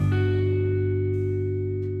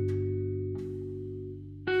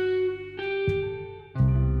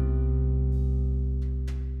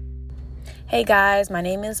Hey guys, my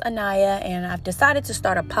name is Anaya and I've decided to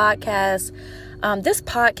start a podcast. This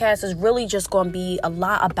podcast is really just going to be a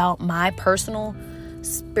lot about my personal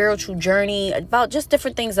spiritual journey, about just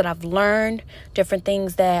different things that I've learned, different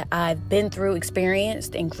things that I've been through,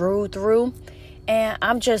 experienced, and grew through. And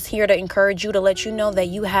I'm just here to encourage you, to let you know that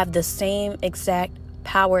you have the same exact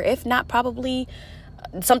power, if not probably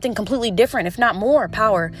something completely different, if not more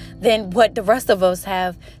power than what the rest of us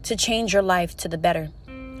have to change your life to the better.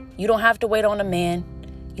 You don't have to wait on a man.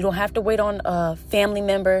 You don't have to wait on a family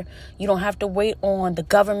member. You don't have to wait on the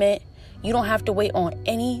government. You don't have to wait on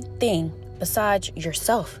anything besides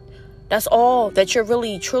yourself. That's all that you're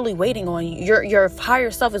really, truly waiting on. Your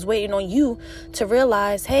higher self is waiting on you to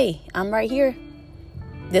realize, hey, I'm right here.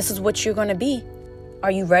 This is what you're going to be.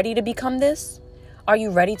 Are you ready to become this? Are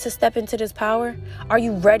you ready to step into this power? Are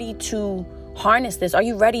you ready to harness this? Are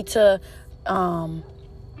you ready to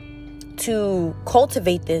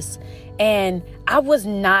cultivate this? And I was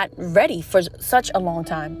not ready for such a long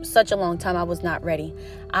time. I was not ready.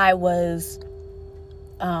 I was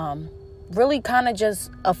really kind of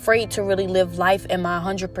just afraid to really live life in my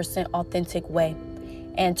 100% authentic way.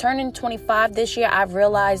 And turning 25 this year, I've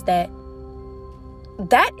realized that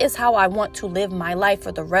is how I want to live my life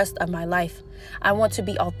for the rest of my life. I want to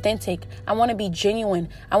be authentic. I want to be genuine.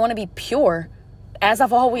 I want to be pure, as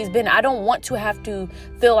I've always been. I don't want to have to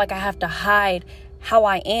feel like I have to hide how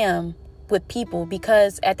I am with people,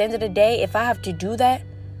 because at the end of the day, if I have to do that,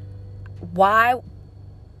 why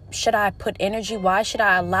should I put energy? Why should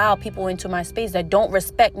I allow people into my space that don't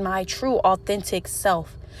respect my true authentic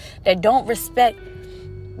self, that don't respect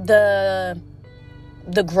the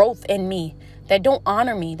growth in me, that don't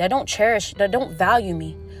honor me, that don't cherish, that don't value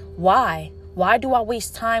me? Why? Why do I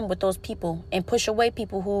waste time with those people and push away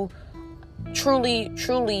people who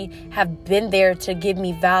truly have been there to give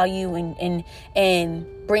me value and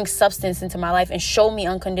bring substance into my life and show me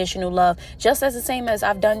unconditional love, just as the same as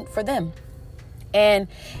I've done for them? And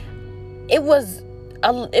it was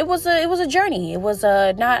a journey. It was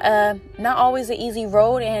not always an easy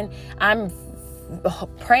road, and I'm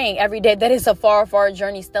praying every day that it's a far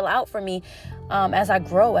journey still out for me, as I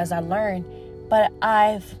grow, as I learn. But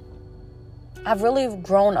I've really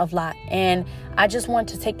grown a lot, and I just want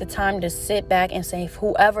to take the time to sit back and say,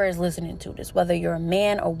 whoever is listening to this, whether you're a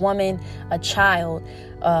man, a woman, a child,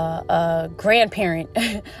 a grandparent,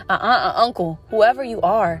 an aunt, an uncle, whoever you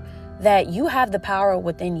are, that you have the power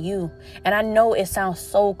within you. And I know it sounds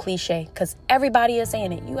so cliche because everybody is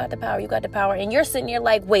saying it. You got the power, you got the power. And you're sitting there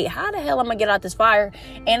like, wait, how the hell am I gonna get out this fire?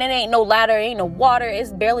 And it ain't no ladder, it ain't no water,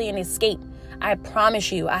 it's barely an escape. I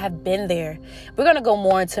promise you, I have been there. We're going to go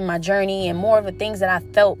more into my journey and more of the things that I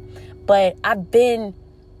felt. But I've been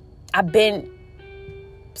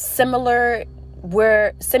similar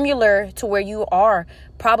to where you are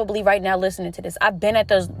probably right now listening to this. I've been at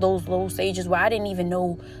those low stages where I didn't even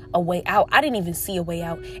know a way out. I didn't even see a way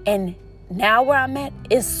out. And now where I'm at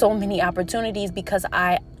is so many opportunities because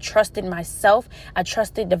I trusted myself. I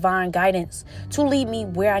trusted divine guidance to lead me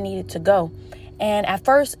where I needed to go. And at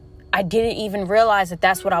first, I didn't even realize that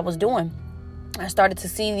that's what I was doing. I started to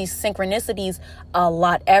see these synchronicities a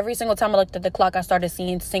lot. Every single time I looked at the clock, I started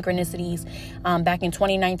seeing synchronicities back in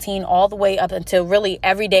 2019, all the way up until really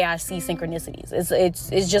every day I see synchronicities.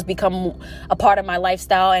 It's just become a part of my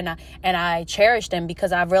lifestyle, and I cherish them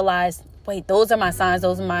because I realized, wait, those are my signs.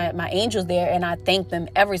 Those are my angels there. And I thank them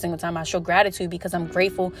every single time. I show gratitude because I'm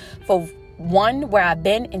grateful for, 1, where I've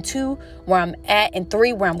been, and 2, where I'm at, and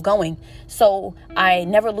 3, where I'm going. So I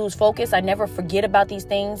never lose focus. I never forget about these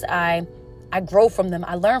things. I grow from them.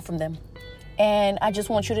 I learn from them. And I just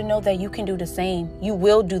want you to know that you can do the same. You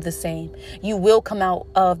will do the same. You will come out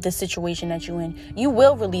of the situation that you're in. You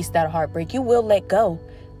will release that heartbreak. You will let go.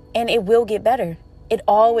 And it will get better. It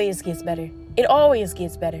always gets better. It always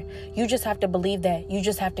gets better. You just have to believe that. You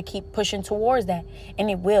just have to keep pushing towards that. And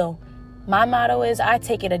it will. My motto is I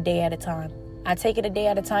take it a day at a time. I take it a day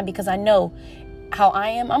at a time because I know how I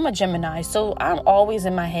am. I'm a Gemini, so I'm always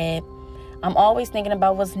in my head. I'm always thinking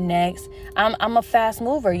about what's next. I'm a fast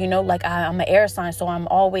mover, like I'm an air sign, so I'm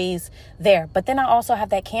always there. But then I also have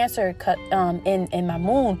that Cancer cut in my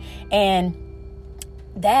moon, and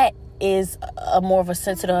that is a more of a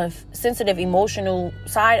sensitive, emotional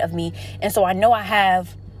side of me. And so I know I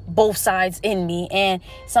have both sides in me, and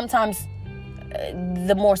sometimes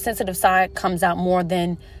the more sensitive side comes out more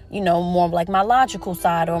than, more of like my logical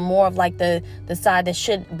side, or more of like the side that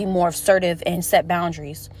should be more assertive and set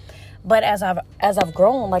boundaries. But as I've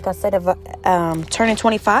grown, like I said, turning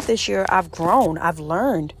 25 this year, I've grown. I've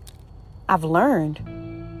learned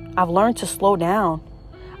to slow down.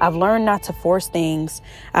 I've learned not to force things.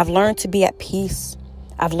 I've learned to be at peace.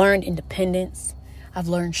 I've learned independence. I've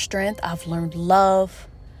learned strength. I've learned love.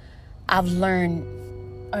 I've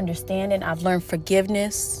learned understanding. I've learned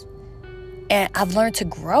forgiveness. And I've learned to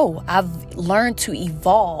grow. I've learned to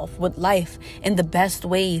evolve with life in the best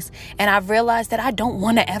ways. And I've realized that I don't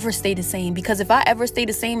want to ever stay the same, because if I ever stay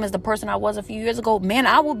the same as the person I was a few years ago, man,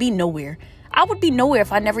 I will be nowhere. I would be nowhere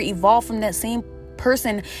if I never evolved from that same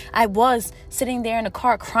person I was, sitting there in the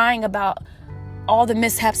car crying about all the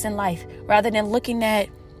mishaps in life, rather than looking at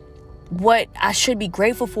what I should be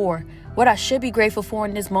grateful for, what I should be grateful for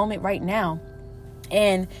in this moment right now.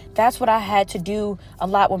 And that's what I had to do a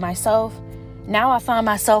lot with myself. Now I find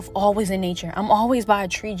myself always in nature. I'm always by a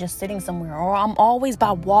tree just sitting somewhere, or I'm always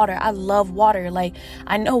by water. I love water. Like,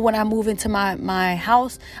 I know when I move into my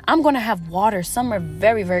house, I'm going to have water somewhere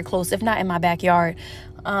very, very close, if not in my backyard,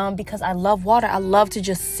 because I love water. I love to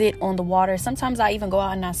just sit on the water. Sometimes I even go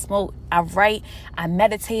out and I smoke. I write, I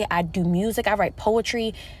meditate, I do music, I write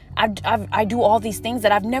poetry. I do all these things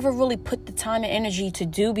that I've never really put the time and energy to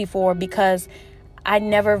do before, because I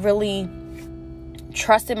never really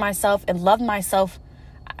trusted myself and loved myself.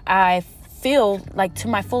 I feel like to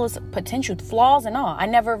my fullest potential, flaws and all. I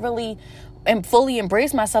never really fully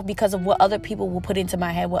embraced myself because of what other people will put into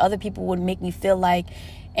my head, what other people would make me feel like,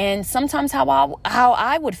 and sometimes how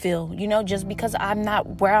I would feel, just because I'm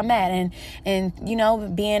not where I'm at.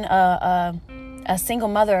 And being a single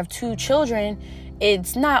mother of 2 children,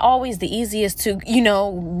 it's not always the easiest to,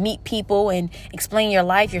 meet people and explain your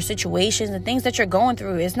life, your situations, and things that you're going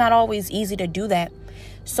through. It's not always easy to do that.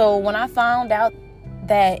 So when I found out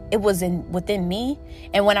that it was within me,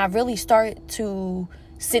 and when I really start to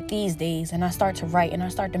sit these days and I start to write and I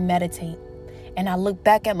start to meditate, and I look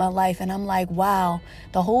back at my life and I'm like, wow,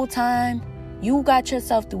 the whole time you got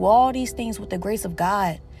yourself through all these things with the grace of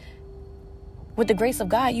God. With the grace of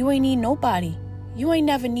God, you ain't need nobody. You ain't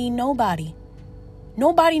never need nobody.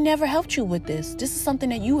 Nobody never helped you with this. This is something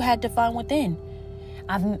that you had to find within.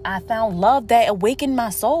 I found love that awakened my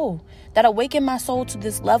soul. That awakened my soul to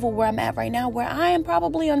this level where I'm at right now, where I am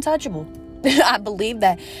probably untouchable. I believe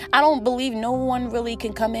that. I don't believe no one really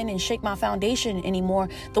can come in and shake my foundation anymore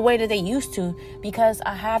the way that they used to, because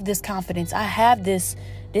I have this confidence. I have this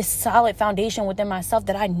solid foundation within myself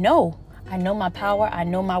that I know. I know my power. I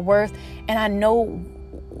know my worth. And I know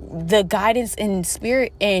the guidance and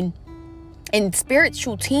spirit and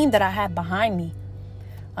spiritual team that I have behind me.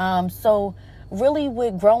 So really,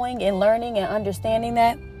 with growing and learning and understanding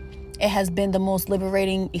that, it has been the most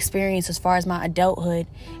liberating experience as far as my adulthood.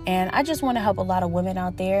 And I just want to help a lot of women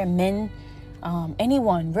out there, men,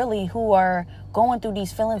 anyone really, who are going through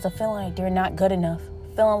these feelings of feeling like they're not good enough,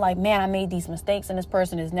 feeling like, man, I made these mistakes and this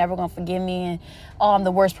person is never going to forgive me, and I'm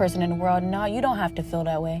the worst person in the world. No, you don't have to feel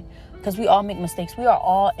that way, because we all make mistakes. We are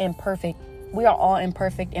all imperfect. We are all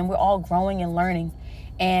imperfect, and we're all growing and learning.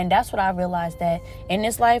 And that's what I realized, that in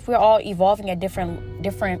this life, we're all evolving at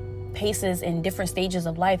different paces and different stages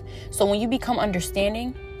of life. So when you become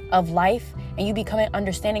understanding of life, and you become an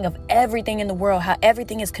understanding of everything in the world, how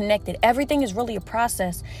everything is connected, everything is really a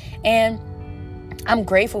process. And I'm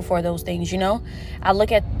grateful for those things. I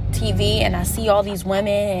look at TV and I see all these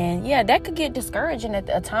women, and yeah, that could get discouraging at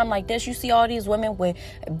a time like this. You see all these women with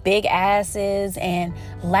big asses and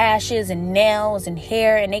lashes and nails and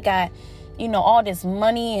hair, and they got, all this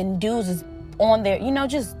money, and dudes is on there,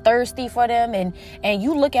 just thirsty for them. And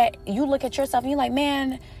you look at yourself and you're like,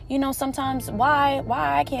 man, sometimes why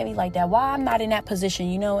I can't be like that? Why I'm not in that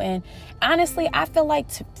position, And honestly, I feel like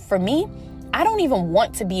for me, I don't even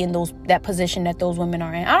want to be in that position that those women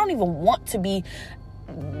are in. I don't even want to be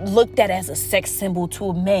looked at as a sex symbol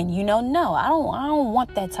to men, No, I don't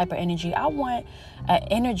want that type of energy. I want an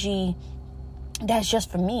energy that's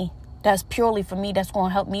just for me. That's purely for me. That's going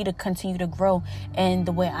to help me to continue to grow in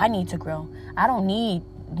the way I need to grow. I don't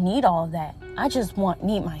need all of that. I just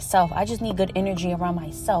need myself. I just need good energy around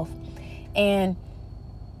myself. And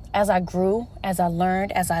as I grew, as I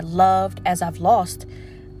learned, as I loved, as I've lost,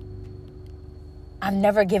 I've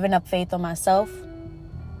never given up faith on myself.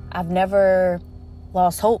 I've never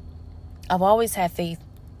lost hope. I've always had faith,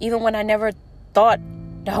 even when I never thought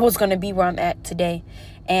that I was going to be where I'm at today.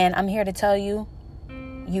 And I'm here to tell you,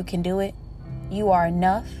 you can do it. You are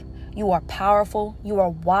enough. You are powerful. You are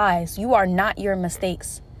wise. You are not your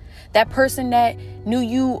mistakes. That person that knew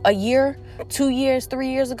you a year, 2 years, 3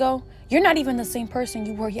 years ago, you're not even the same person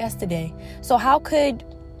you were yesterday. So how could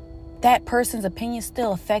that person's opinion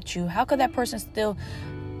still affect you? How could that person still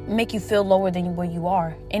make you feel lower than where you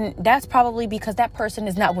are? And that's probably because that person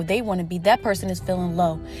is not where they want to be. That person is feeling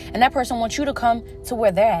low, and that person wants you to come to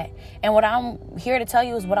where they're at. And what I'm here to tell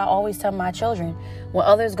you is what I always tell my children: when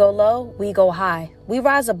others go low, we go high. We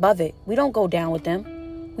rise above it. We don't go down with them.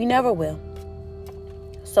 We never will.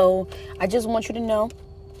 So I just want you to know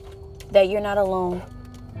that you're not alone.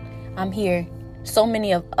 I'm here. So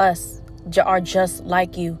many of us are just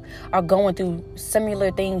like you, are going through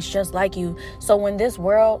similar things just like you. So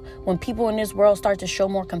when people in this world start to show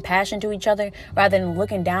more compassion to each other, rather than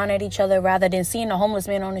looking down at each other, rather than seeing a homeless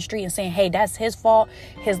man on the street and saying, hey, that's his fault,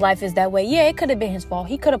 his life is that way. Yeah, it could have been his fault.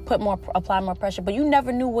 He could have applied more pressure, but you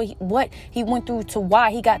never knew what he went through to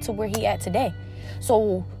why he got to where he at today.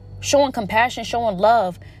 So showing compassion, showing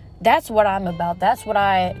love, that's what I'm about. That's what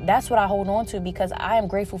I hold on to, because I am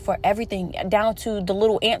grateful for everything, down to the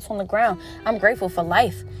little ants on the ground. I'm grateful for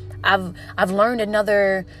life. I've learned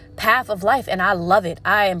another path of life, and I love it.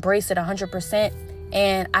 I embrace it 100%,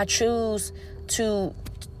 and I choose to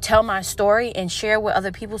tell my story and share with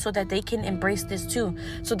other people so that they can embrace this too,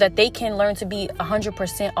 so that they can learn to be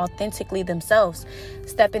 100% authentically themselves.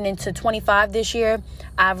 Stepping into 25 this year,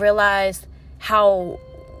 I realized how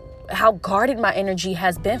guarded my energy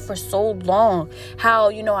has been for so long. How,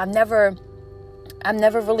 I've never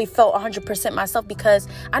really felt 100% myself, because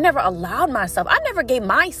I never allowed myself. I never gave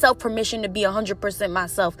myself permission to be 100%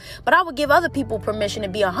 myself, but I would give other people permission to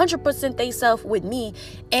be 100% they self with me,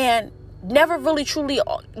 and never really truly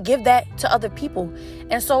give that to other people.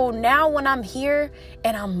 And so now when I'm here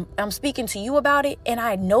and I'm speaking to you about it, and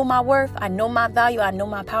I know my worth, I know my value, I know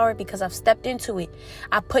my power, because I've stepped into it.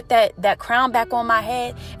 I put that crown back on my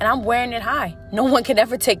head, and I'm wearing it high. No one can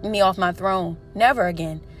ever take me off my throne. Never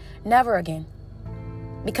again. Never again.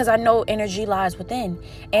 Because I know energy lies within,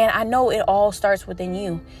 and I know it all starts within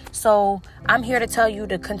you. So I'm here to tell you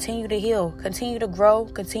to continue to heal, continue to grow,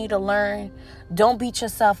 continue to learn. Don't beat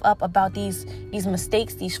yourself up about these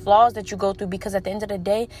mistakes, these flaws that you go through, because at the end of the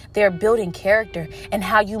day, they're building character. And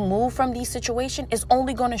how you move from these situations is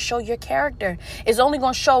only going to show your character. It's only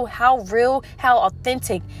going to show how real, how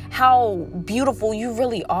authentic, how beautiful you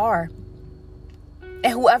really are.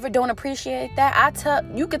 And whoever don't appreciate that,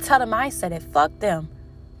 you could tell them I said it. Fuck them.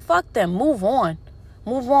 Fuck them. Move on.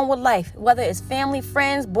 Move on with life. Whether it's family,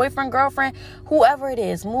 friends, boyfriend, girlfriend, whoever it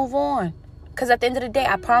is, move on. Because at the end of the day,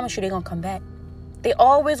 I promise you they're going to come back. They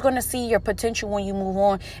always going to see your potential when you move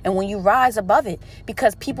on and when you rise above it.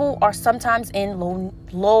 Because people are sometimes in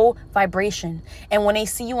low vibration. And when they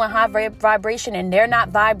see you in high vibration and they're not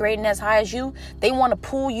vibrating as high as you, they want to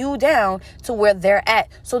pull you down to where they're at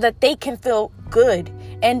so that they can feel good.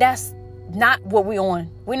 And that's not what we're on.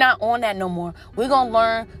 We're not on that no more. We're going to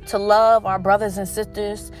learn to love our brothers and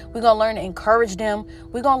sisters. We're going to learn to encourage them.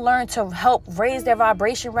 We're going to learn to help raise their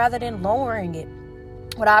vibration rather than lowering it.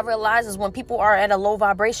 What I realize is when people are at a low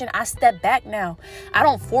vibration, I step back now. I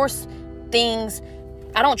don't force things.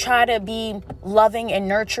 I don't try to be loving and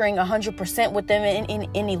nurturing 100% with them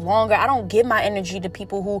any longer. I don't give my energy to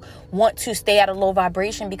people who want to stay at a low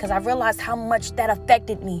vibration, because I realized how much that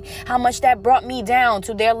affected me, how much that brought me down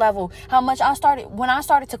to their level, how much when I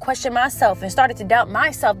started to question myself and started to doubt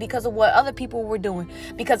myself because of what other people were doing,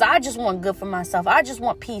 because I just want good for myself. I just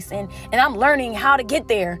want peace. And I'm learning how to get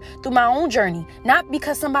there through my own journey, not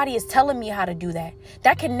because somebody is telling me how to do that.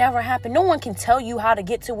 That can never happen. No one can tell you how to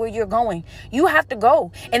get to where you're going. You have to go.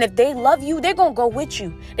 And if they love you, they're going to go with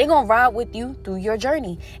you. They're going to ride with you through your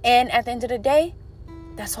journey. And at the end of the day,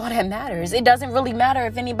 that's all that matters. It doesn't really matter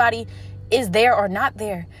if anybody is there or not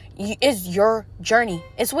there. It's your journey.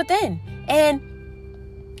 It's within.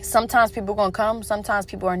 And sometimes people are going to come. Sometimes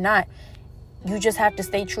people are not. You just have to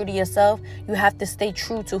stay true to yourself. You have to stay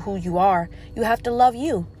true to who you are. You have to love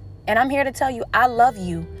you. And I'm here to tell you, I love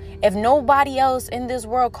you. If nobody else in this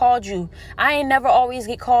world called you, I ain't never always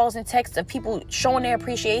get calls and texts of people showing their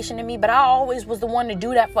appreciation to me, but I always was the one to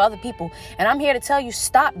do that for other people. And I'm here to tell you,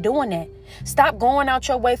 stop doing that. Stop going out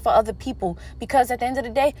your way for other people, because at the end of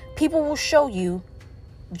the day, people will show you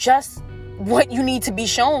just what you need to be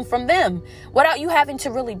shown from them without you having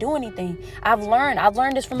to really do anything. I've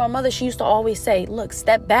learned this from my mother. She used to always say, look,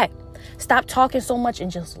 step back. Stop talking so much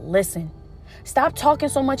and just listen. Stop talking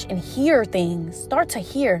so much and hear things. Start to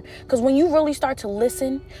hear. Because when you really start to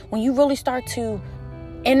listen, when you really start to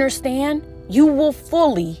understand, you will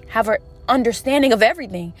fully have an understanding of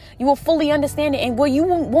everything. You will fully understand it. And well, you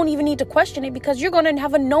won't even need to question it, because you're going to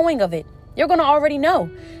have a knowing of it. You're going to already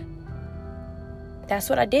know.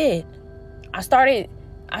 That's what I did. I stopped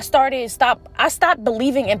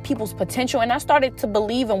believing in people's potential, and I started to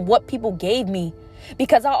believe in what people gave me.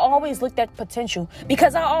 Because I always looked at potential.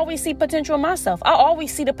 Because I always see potential in myself. I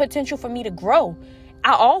always see the potential for me to grow.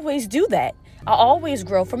 I always do that. I always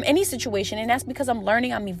grow from any situation. And that's because I'm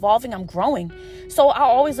learning, I'm evolving, I'm growing. So I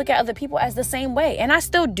always look at other people as the same way. And I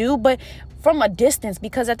still do, but from a distance.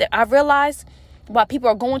 Because I realized while people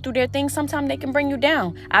are going through their things, sometimes they can bring you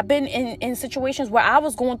down. I've been in situations where I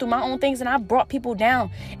was going through my own things and I brought people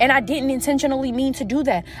down, and I didn't intentionally mean to do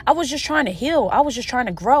that. I was just trying to heal. I was just trying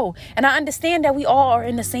to grow. And I understand that we all are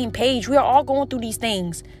in the same page. We are all going through these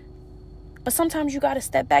things. But sometimes you got to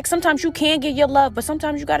step back. Sometimes you can get your love, but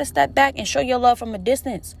sometimes you got to step back and show your love from a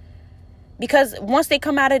distance. Because once they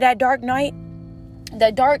come out of that dark night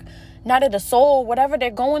of the soul, whatever they're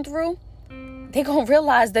going through, they're going to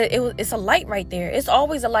realize that it's a light right there. It's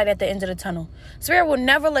always a light at the end of the tunnel. Spirit will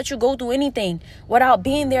never let you go through anything without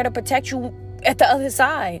being there to protect you at the other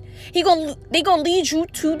side. They're going to lead you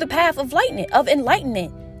to the path of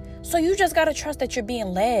enlightenment. So you just got to trust that you're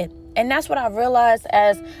being led. And that's what I realized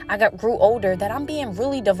as I grew older, that I'm being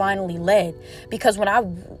really divinely led. Because when I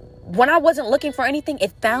wasn't looking for anything,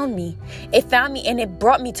 it found me. It found me and it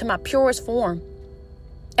brought me to my purest form.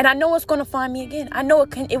 And I know it's going to find me again. I know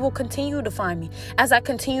it will continue to find me as I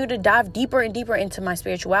continue to dive deeper and deeper into my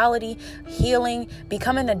spirituality, healing,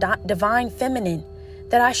 becoming a divine feminine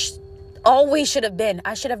that I always should have been.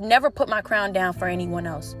 I should have never put my crown down for anyone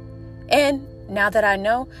else. And now that I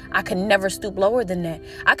know, I can never stoop lower than that.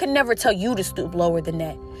 I can never tell you to stoop lower than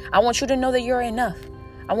that. I want you to know that you're enough.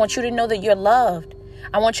 I want you to know that you're loved.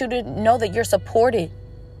 I want you to know that you're supported.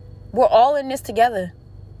 We're all in this together.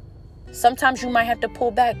 Sometimes you might have to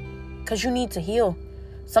pull back because you need to heal.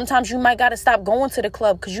 Sometimes you might got to stop going to the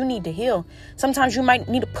club because you need to heal. Sometimes you might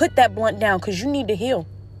need to put that blunt down because you need to heal.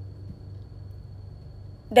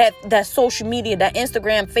 That social media, that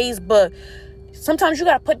Instagram, Facebook, sometimes you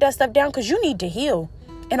got to put that stuff down because you need to heal.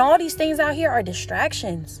 And all these things out here are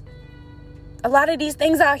distractions. A lot of these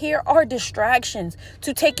things out here are distractions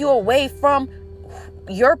to take you away from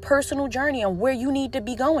your personal journey and where you need to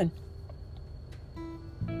be going.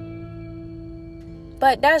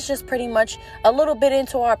 But that's just pretty much a little bit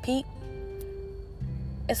into our peak.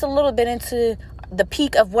 It's a little bit into the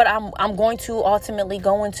peak of what I'm going to ultimately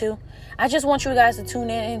go into. I just want you guys to tune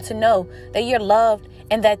in and to know that you're loved,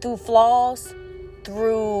 and that through flaws,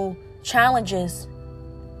 through challenges,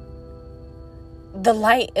 the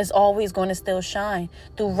light is always going to still shine.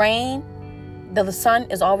 Through rain, the sun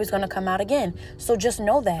is always going to come out again. So just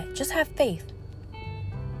know that. Just have faith.